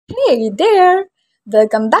Hey there!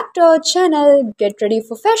 Welcome back to our channel. Get ready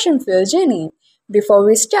for fashion filled journey. Before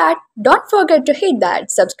we start, don't forget to hit that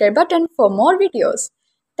subscribe button for more videos.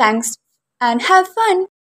 Thanks and have fun!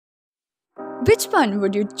 Which one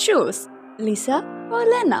would you choose, Lisa or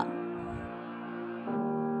Lena?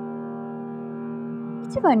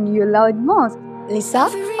 Which one you loved most, Lisa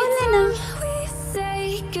or Lena?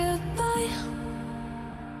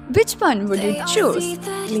 Which one would you choose,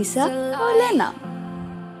 Lisa or Lena?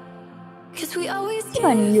 Which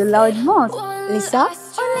one you loved most, Lisa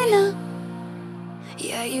or Lena?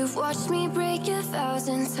 Yeah, you've watched me break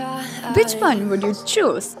 1,000 times. Which one would you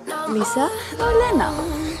choose, Lisa or Lena?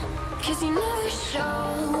 'Cause you never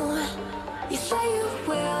show. You say you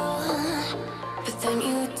will, but then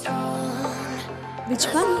you don't. Which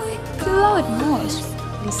one you loved most,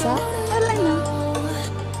 Lisa or Lena?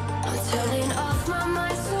 I'm turning off my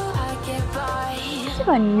mind so I get by. Which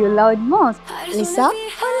one you loved most, Lisa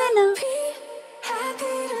or Lena?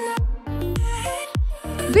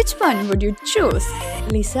 Which one would you choose,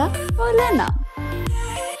 Lisa or Lena?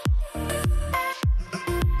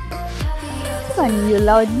 Which one you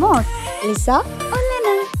loved most, Lisa or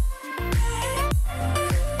Lena?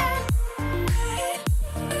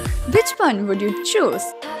 Which one would you choose,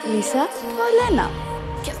 Lisa or Lena?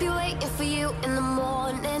 Can't be waiting for you in the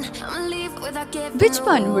morning. I'ma leave without giving. Which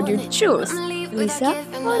one would you choose, Lisa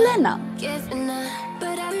or Lena?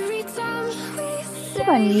 But every time Which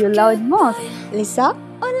one you loved most, Lisa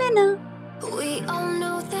or Lena? we all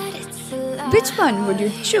know that it's a lie. Which one would you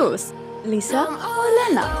choose, Lisa or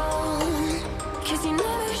Lena? 'Cause you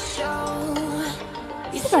never show.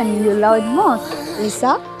 Which one you loved most,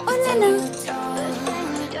 Lisa or Lena?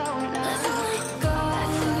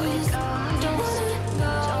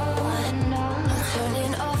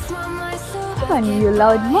 Which one you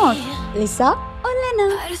loved most, Lisa or Lena?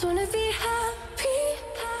 I just wanna be happy.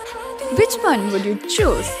 Which one would you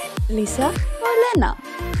choose, Lisa or Lena?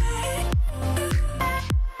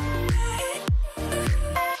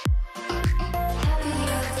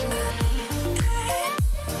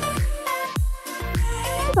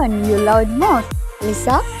 Which one you loved most,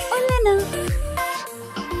 Lisa or Lena?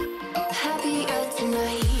 Happier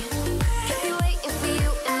tonight. Can't be waiting for you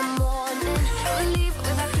in the morning. I'ma leave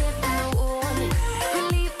without giving a warning. I'ma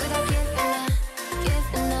leave without giving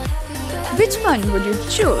a. Which one would you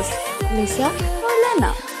choose, Lisa or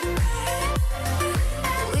Lena?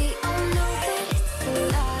 We all know that it's a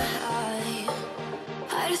lie.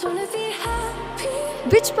 I just wanna be happy.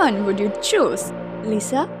 Which one would you choose,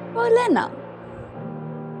 Lisa or Lena?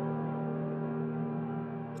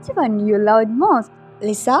 Which one you loved most,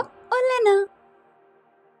 Lisa or Lena?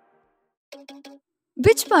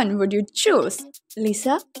 Which one would you choose,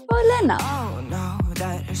 Lisa or Lena? Oh no,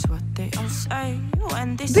 that is what they all say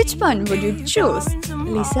when they Which see one would you me choose, pouring some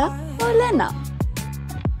Lisa more. or Lena?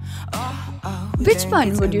 Oh, Which then one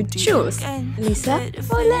it's would you empty choose, again. Lisa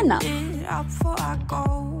Better or Lena? fill it up before I go.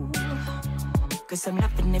 'Cause I'm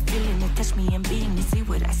loving it, feeling it, touch me and being it. See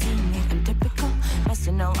what I see in it, I'm typical.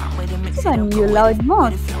 Messing around with it, mix Which it one up, you go with loved it,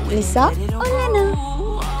 most, with it, flow with it, Lisa let it all or Lena?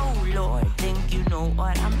 go. Oh Lord, think you know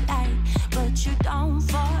what I'm like, but you don't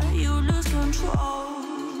fall, you lose control.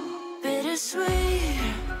 Bittersweet.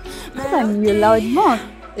 Which one you loved most,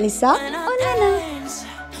 Lisa When I or Lena? dance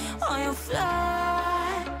on your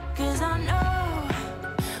fly, 'cause I know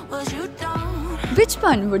what you don't. Which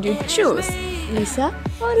one would you choose, Lisa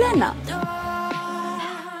or Lena?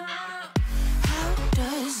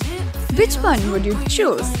 Does it Which one would you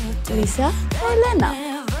choose, Lisa or Lena?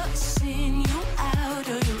 never seen you out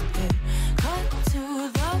of your head? Cut to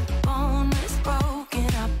the bone, it's broken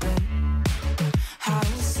up. How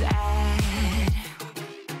sad.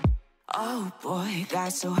 Oh boy,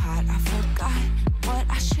 got so hot I forgot what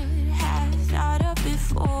I should have thought of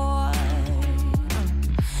before.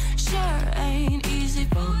 Sure ain't easy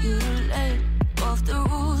for you to let off the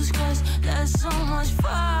rules, 'cause that's so much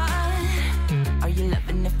fun. Are you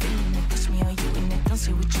loving the feeling it? Touch me, are you in it? Don't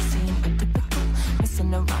see what you're seeing, but typical.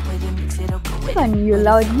 Messing around with it, mix it up, go with Which it. one you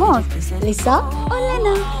loved most, Lisa or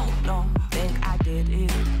Lena? No, think I did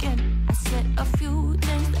it again. I said a few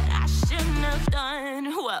things that I shouldn't have done.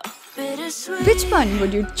 Well, bittersweet. Which one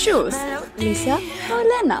would you choose, Lisa or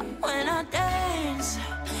Lena? When I dance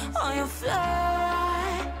on your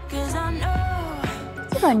fly, 'cause I know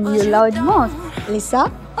Which one you loved most,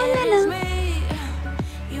 Lisa or it's Lena? me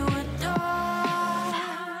you adore.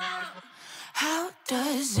 How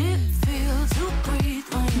does it feel to breathe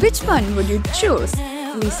when you Which one would you choose,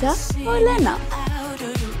 Lisa or Lena? out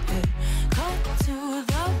of your head? Cut to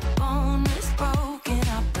the bone, it's broken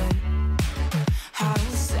up. How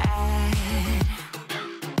sad.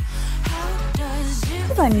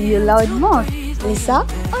 one you loved most, Lisa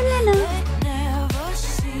or Lena? Never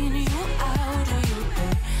seen you out of your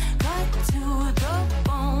bed. Cut to the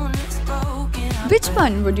bone, it's broken up. Which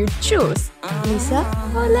one would you choose, Lisa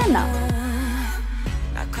or Lena?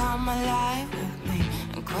 Now come alive with me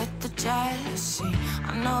and quit the jealousy.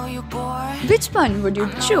 I know you're bored. Which one would you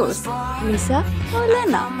choose, Lisa or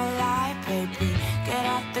Lena? Come alive, baby. Get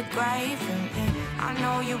out the grave with me. I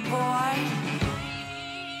know you're bored.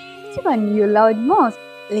 Which one you loved most,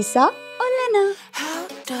 Lisa or Lena? How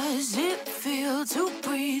does it feel to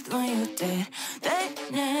breathe when you're dead? They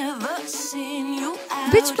never seen you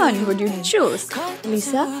out. Which one would you choose, Cut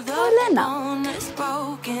Lisa to the or Lena? bone, it's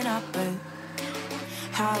broken up, but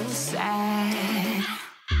how sad.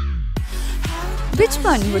 Which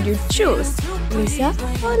one would you choose, Lisa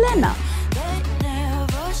or Lena? They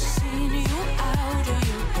never seen you out of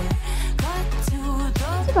your bed. Cut to the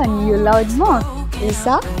Which one you loved most,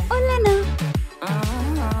 Lisa or Lena?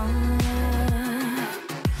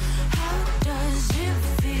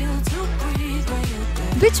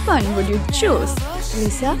 Which one would you choose,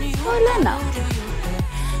 Lisa or Lena?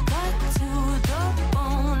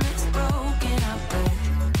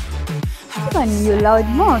 Which one you loved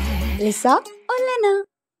most, Lisa or Lena?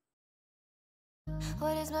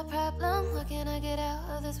 What is my problem? What can I get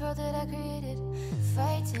out of this world that I created?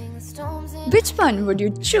 Fighting the storms in Which one would you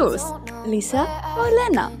choose, Lisa or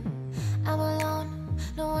Lena? I'm alone,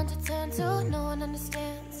 no one to turn to, no one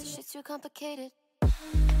understands. Shit's too complicated.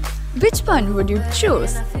 Which one would you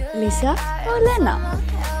choose, Lisa or Lena?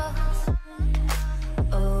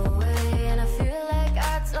 Away, and I feel like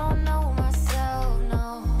I don't know myself,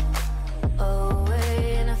 no.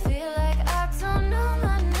 Away, and I feel like I don't know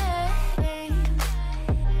my name.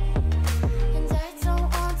 And I don't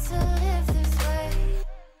want to live this way.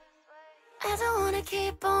 I don't want to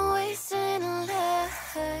keep on wasting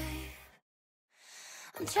life.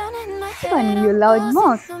 I'm drowning in my Which head. one you I'm loved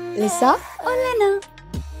most, losing Lisa the or Lena?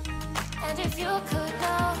 And if you could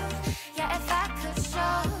know, yeah, if I could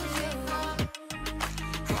show you,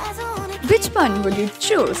 I don't wanna Which keep one on would you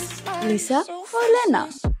choose, Lisa or Lena?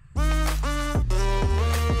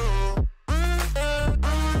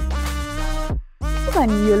 Which one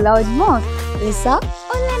you loved most, Lisa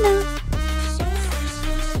or Lena?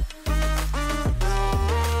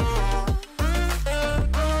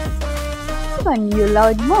 Which one you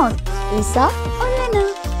loved most, Lisa or Lena?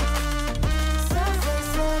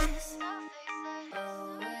 surfaces.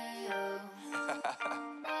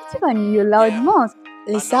 Which one you loved most,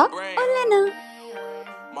 Lisa or Lena?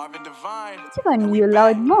 Marvin Devine. Which one you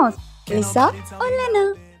loved most, Lisa or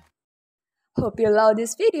Lena? Hope you love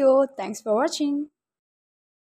this video. Thanks for watching.